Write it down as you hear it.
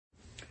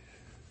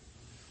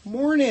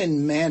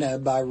Morning Manna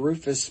by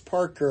Rufus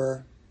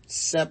Parker,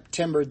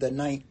 September the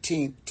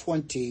 19th,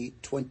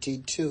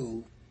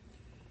 2022.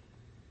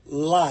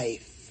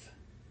 Life.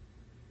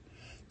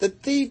 The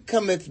thief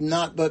cometh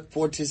not but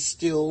for to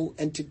steal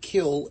and to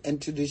kill and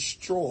to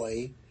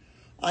destroy.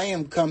 I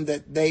am come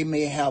that they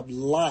may have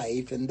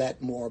life, and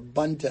that more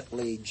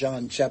abundantly.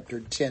 John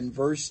chapter 10,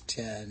 verse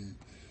 10.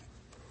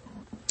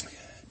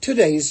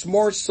 Today's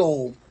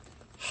morsel.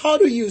 How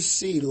do you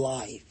see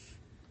life?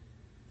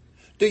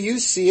 Do you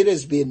see it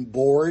as being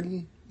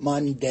bored,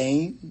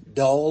 mundane,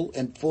 dull,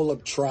 and full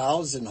of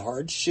trials and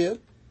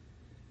hardship?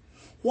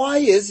 Why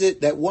is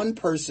it that one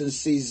person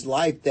sees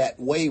life that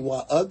way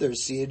while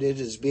others see it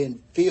as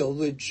being filled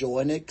with joy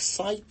and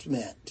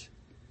excitement?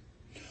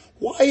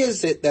 Why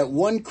is it that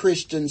one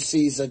Christian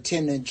sees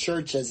attending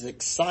church as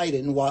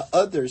exciting while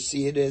others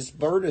see it as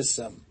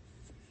burdensome?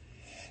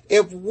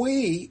 If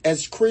we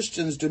as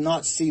Christians do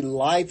not see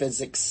life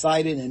as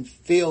exciting and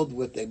filled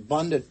with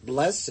abundant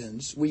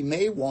blessings, we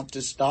may want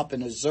to stop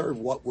and observe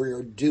what we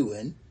are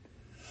doing,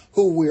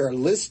 who we are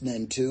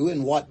listening to,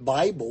 and what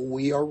Bible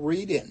we are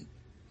reading.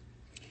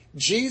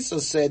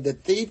 Jesus said, the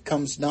thief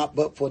comes not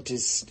but for to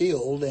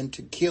steal and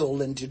to kill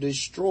and to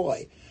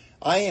destroy.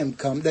 I am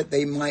come that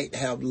they might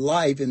have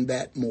life, and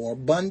that more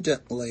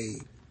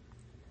abundantly.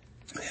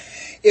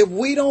 If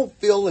we don't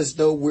feel as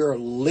though we're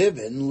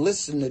living,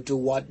 listen to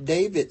what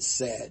David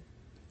said.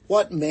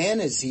 What man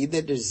is he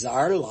that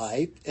desire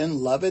life and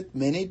loveth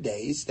many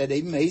days, that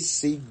he may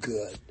see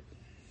good?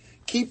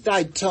 Keep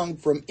thy tongue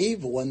from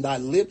evil and thy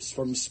lips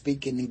from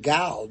speaking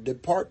guile.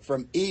 Depart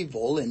from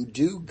evil and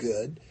do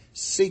good.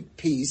 Seek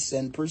peace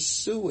and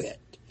pursue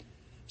it.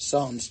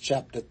 Psalms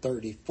chapter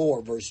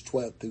 34, verse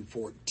 12 through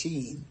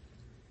 14.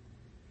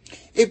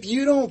 If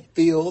you don't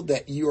feel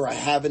that you are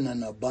having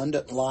an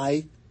abundant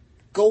life,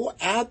 go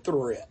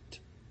after it.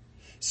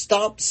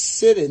 Stop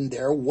sitting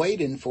there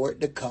waiting for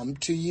it to come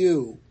to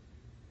you.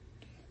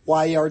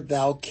 Why art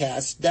thou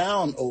cast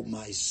down, O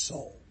my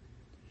soul?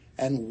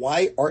 And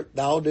why art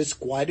thou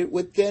disquieted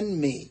within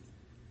me?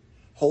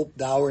 Hope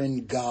thou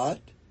in God,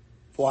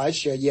 for I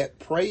shall yet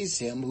praise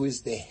him who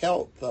is the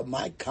health of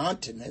my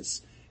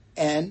countenance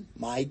and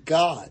my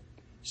God.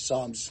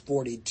 Psalms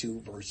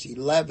 42, verse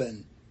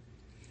 11.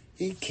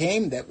 He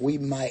came that we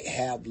might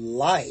have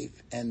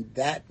life, and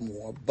that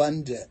more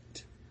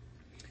abundant.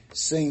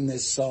 Sing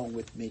this song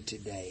with me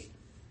today.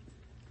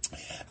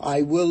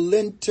 I will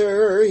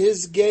enter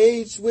his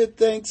gates with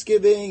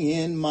thanksgiving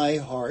in my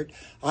heart.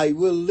 I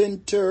will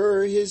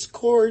enter his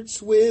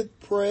courts with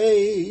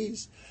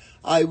praise.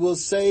 I will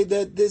say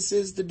that this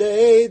is the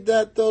day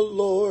that the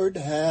Lord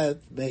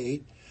hath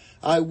made.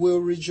 I will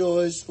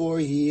rejoice, for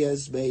he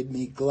has made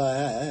me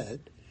glad.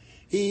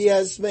 He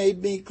has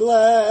made me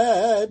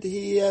glad,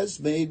 he has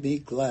made me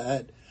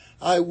glad.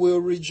 I will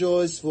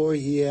rejoice, for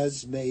he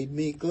has made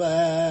me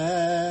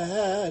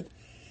glad.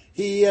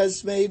 He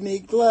has made me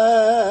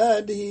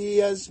glad, he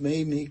has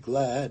made me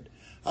glad.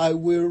 I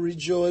will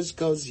rejoice,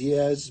 'cause he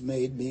has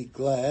made me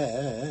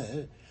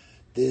glad.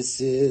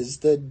 This is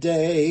the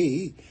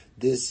day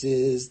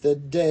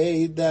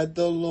that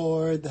the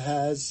Lord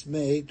has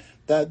made,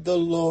 that the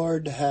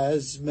Lord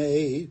has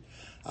made.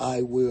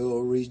 I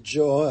will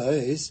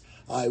rejoice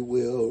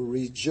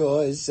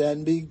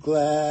and be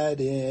glad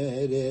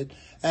in it,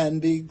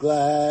 and be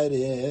glad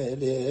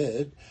in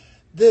it.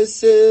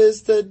 This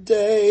is the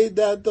day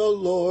that the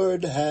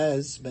Lord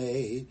has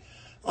made.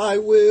 I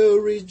will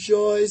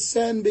rejoice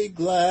and be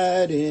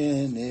glad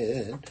in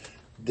it.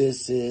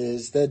 This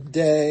is the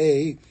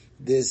day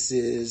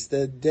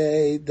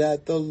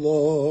that the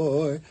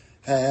Lord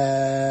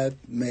hath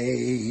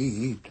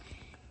made.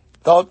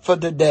 Thought for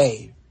the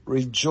day.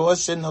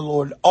 Rejoice in the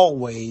Lord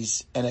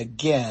always, and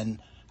again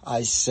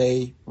I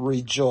say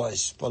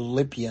rejoice.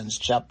 Philippians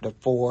chapter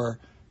 4,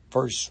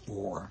 verse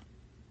 4.